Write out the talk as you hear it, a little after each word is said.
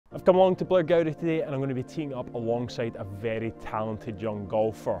I've come along to Blairgowrie today and I'm going to be teeing up alongside a very talented young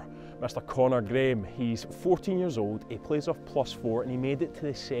golfer, Mr. Connor Graham. He's 14 years old, he plays off +4 and he made it to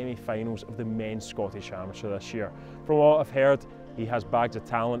the semi-finals of the men's Scottish Amateur this year. From what I've heard, he has bags of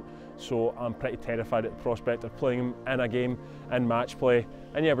talent, so I'm pretty terrified at the prospect of playing him in a game, in match play.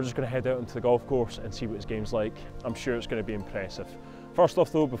 And yeah, we're just going to head out into the golf course and see what his game's like. I'm sure it's going to be impressive. First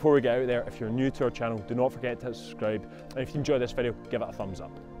off though, before we get out there, if you're new to our channel, do not forget to hit subscribe. And if you enjoyed this video, give it a thumbs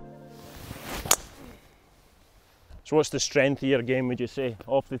up. So what's the strength of your game, would you say?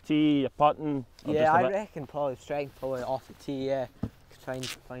 Off the tee, your putting? Yeah, I reckon probably strength, probably off the tee, yeah. Try and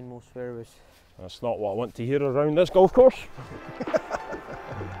find most fairways. That's not what I want to hear around this golf course.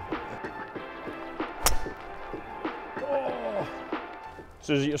 Oh.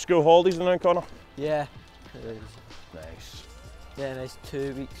 So is it your school holidays now, Connor? Yeah, it is. Nice. Yeah, nice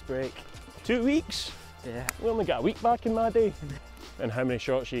 2 weeks break. 2 weeks? Yeah. We only got a week back in my day. And how many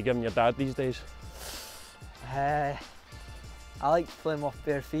shots are you giving your dad these days? I like to play him off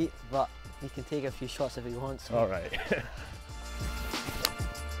bare feet, but he can take a few shots if he wants. All right.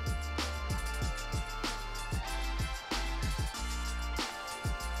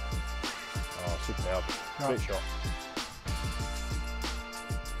 Oh, superb. Great shot.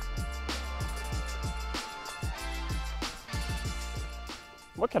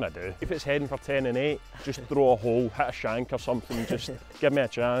 What can I do? If it's heading for 10 and 8, just throw a hole, hit a shank or something, just give me a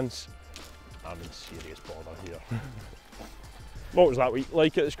chance. I'm in serious bother here. What was that week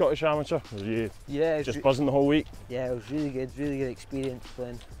like at the Scottish Amateur? Was you just buzzing the whole week? Yeah, it was really good experience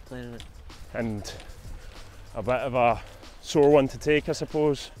playing it. And a bit of a sore one to take, I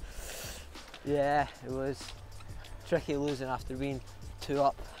suppose. Yeah, it was tricky losing after being 2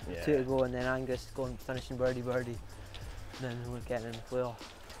 up, 2 to go, and then Angus finishing birdie, and then we're getting in the playoff.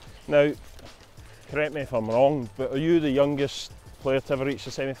 Now, correct me if I'm wrong, but are you the youngest player to ever reach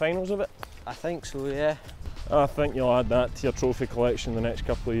the semi-finals of it? I think so, yeah. I think you'll add that to your trophy collection in the next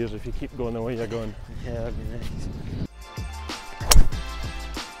couple of years if you keep going the way you're going. Yeah, that'd be nice.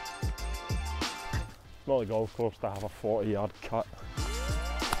 It's not a golf course to have a 40-yard cut.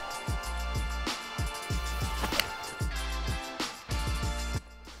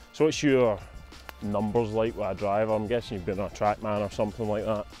 So what's your numbers like with a driver? I'm guessing you've been a track man or something like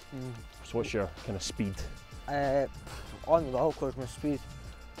that. So what's your kind of speed? On the golf course, my speed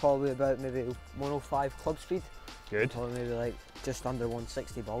probably about maybe 105 club speed. Good. Probably maybe like just under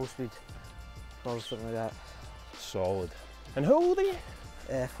 160 ball speed. Probably something like that. Solid. And how old are you?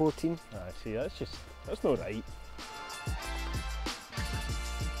 14. I see, that's not right.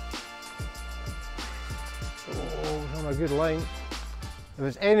 Oh, he's on a good line. If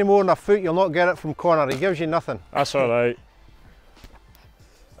it's any more than a foot, you'll not get it from Connor. He gives you nothing. That's all right.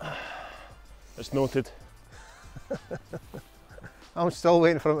 It's noted. I'm still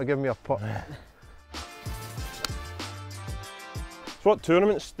waiting for him to give me a putt. So what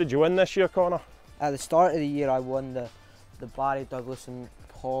tournaments did you win this year, Connor? At the start of the year I won the Barry Douglas and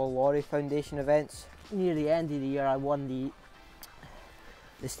Paul Laurie Foundation events. Near the end of the year I won the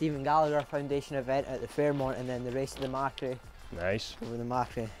Stephen Gallagher Foundation event at the Fairmont, and then the race of the Macrae. Nice. Over the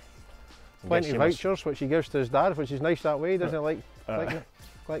Macrae. Plenty of vouchers, which he gives to his dad, which is nice that way. He doesn't like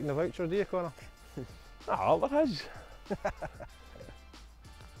collecting the vouchers, do you, Connor? Ah, there is.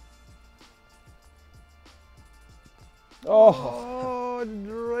 Oh,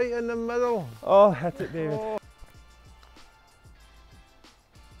 right in the middle. Oh, hit it, David.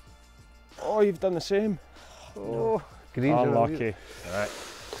 Oh, you've done the same. Oh, green. Unlucky. Right.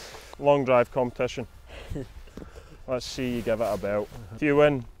 Long drive competition. Let's see you give it a belt. If you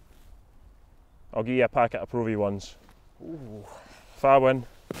win, I'll give you a packet of Pro V1s. Ooh. If I win,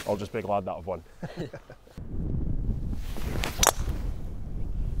 I'll just be glad that I've won.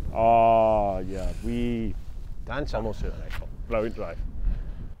 Oh, yeah, we dance almost hit the next one. Brilliant drive.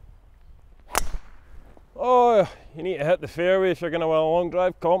 Oh, you need to hit the fairway if you're going to win a long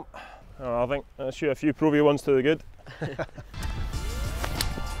drive comp. Oh, I think let's shoot a few Pro V1s to the good.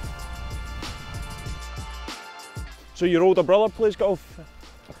 So your older brother plays golf?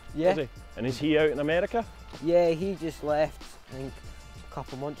 Yeah. Does he? And is he out in America? Yeah, he just left, I think, a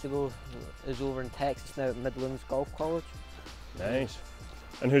couple of months ago. Is over in Texas now at Midlands Golf College. Nice.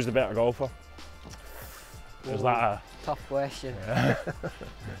 And who's the better golfer? Is that a tough question? Yeah.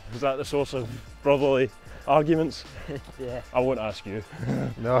 Is that the source of brotherly arguments? Yeah. I won't ask you.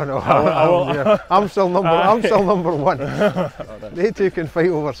 No, I'm still number one. They two can fight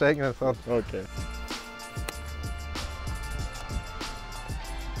over second and third. Okay.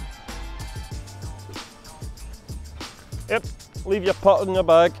 Yep, leave your putt in your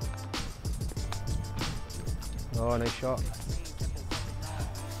bag. Oh, nice shot.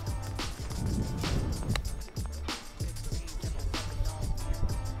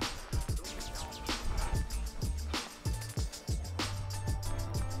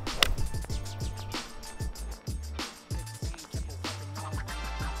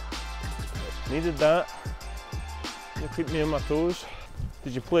 Needed that. You keep me on my toes.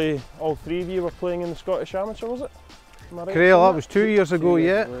 Did you play, all three of you were playing in the Scottish Amateur, was it? Am I right? Crail, that was 2 years ago, 2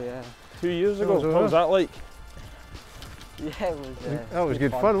 years yeah. ago, yeah. 2 years ago, was what was that like? Yeah, it was. That was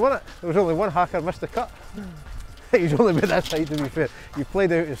good fun, wasn't it? There was only one hacker missed the cut. He's only made that side, to be fair. You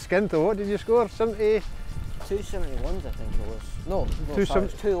played out of skin to what did you score? 70? 271s, I think it was. No, Two sorry,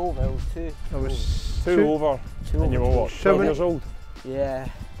 it was 2 over. It was 2. It was Two over. And you were what, 12 years old? Yeah.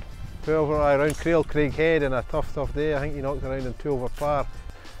 12 around Crail Craighead in a tough day. I think he knocked around in 2 over par.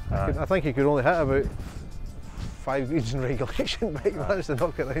 I think he could only hit about 5 greens in regulation, but he managed to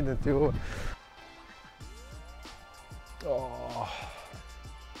knock it around in 2 over. Oh.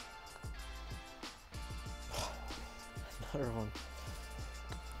 Another one.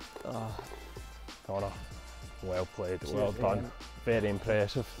 Oh. Connor, well played, well done, very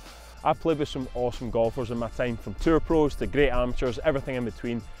impressive. I've played with some awesome golfers in my time, from tour pros to great amateurs, everything in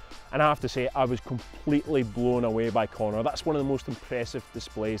between, and I have to say I was completely blown away by Connor. That's one of the most impressive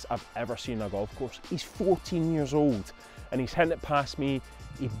displays I've ever seen on a golf course. He's 14 years old and he's hitting it past me.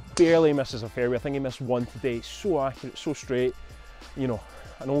 He barely misses a fairway. I think he missed one today. So accurate, so straight, you know,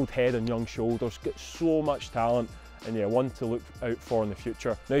 an old head and young shoulders, got so much talent. And yeah, one to look out for in the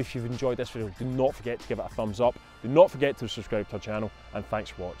future. Now, if you've enjoyed this video, do not forget to give it a thumbs up. Do not forget to subscribe to our channel, and thanks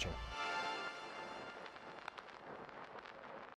for watching.